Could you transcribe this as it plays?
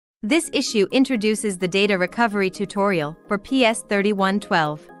This issue introduces the data recovery tutorial for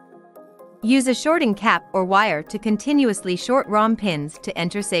PS3112. Use a shorting cap or wire to continuously short ROM pins to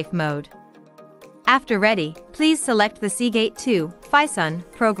enter safe mode. After ready, please select the Seagate 2 Phison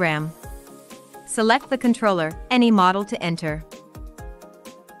program. Select the controller, any model to enter.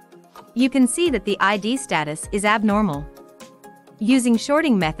 You can see that the ID status is abnormal. Using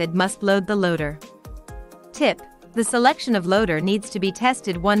shorting method must load the loader. Tip: the selection of loader needs to be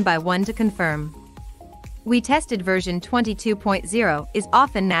tested one by one to confirm. We tested version 22.0 is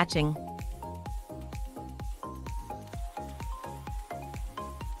often matching.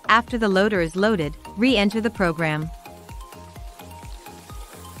 After the loader is loaded, re-enter the program.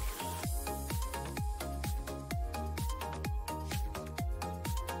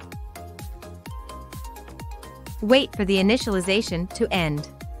 Wait for the initialization to end.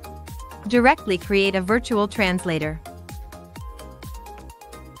 Directly create a virtual translator.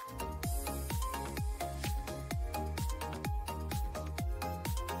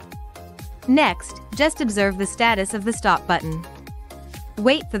 Next, just observe the status of the stop button.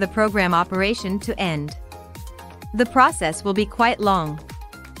 Wait for the program operation to end. The process will be quite long.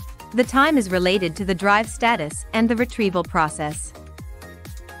 The time is related to the drive status and the retrieval process.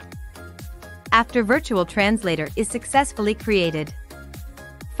 After virtual translator is successfully created,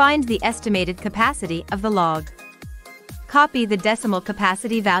 find the estimated capacity of the log. Copy the decimal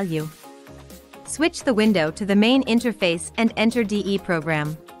capacity value. Switch the window to the main interface and enter DE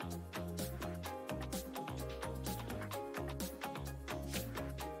program.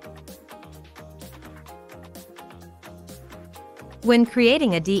 When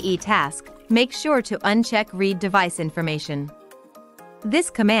creating a DE task, make sure to uncheck Read Device Information.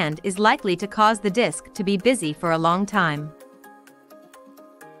 This command is likely to cause the disk to be busy for a long time.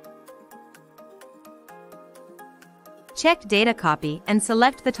 Check Data Copy and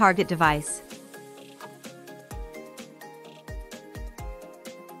select the target device.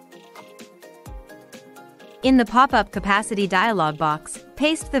 In the pop-up capacity dialog box,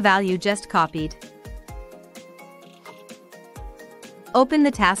 paste the value just copied. Open the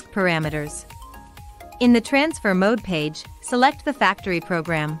task parameters. In the transfer mode page, select the factory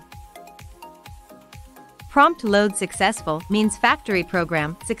program. Prompt load successful means factory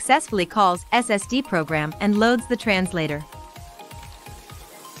program successfully calls SSD program and loads the translator.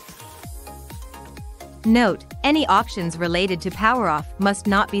 Note: any options related to power off must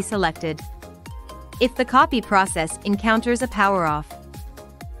not be selected. If the copy process encounters a power off,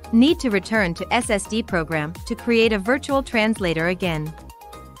 need to return to SSD program to create a virtual translator again.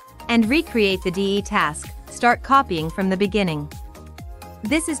 And recreate the DE task, start copying from the beginning.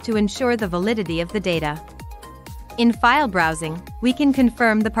 This is to ensure the validity of the data. In file browsing, we can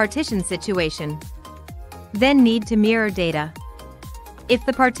confirm the partition situation. Then need to mirror data. If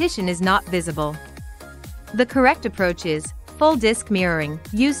the partition is not visible, the correct approach is full disk mirroring.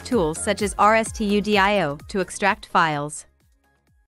 Use tools such as RSTUDIO to extract files.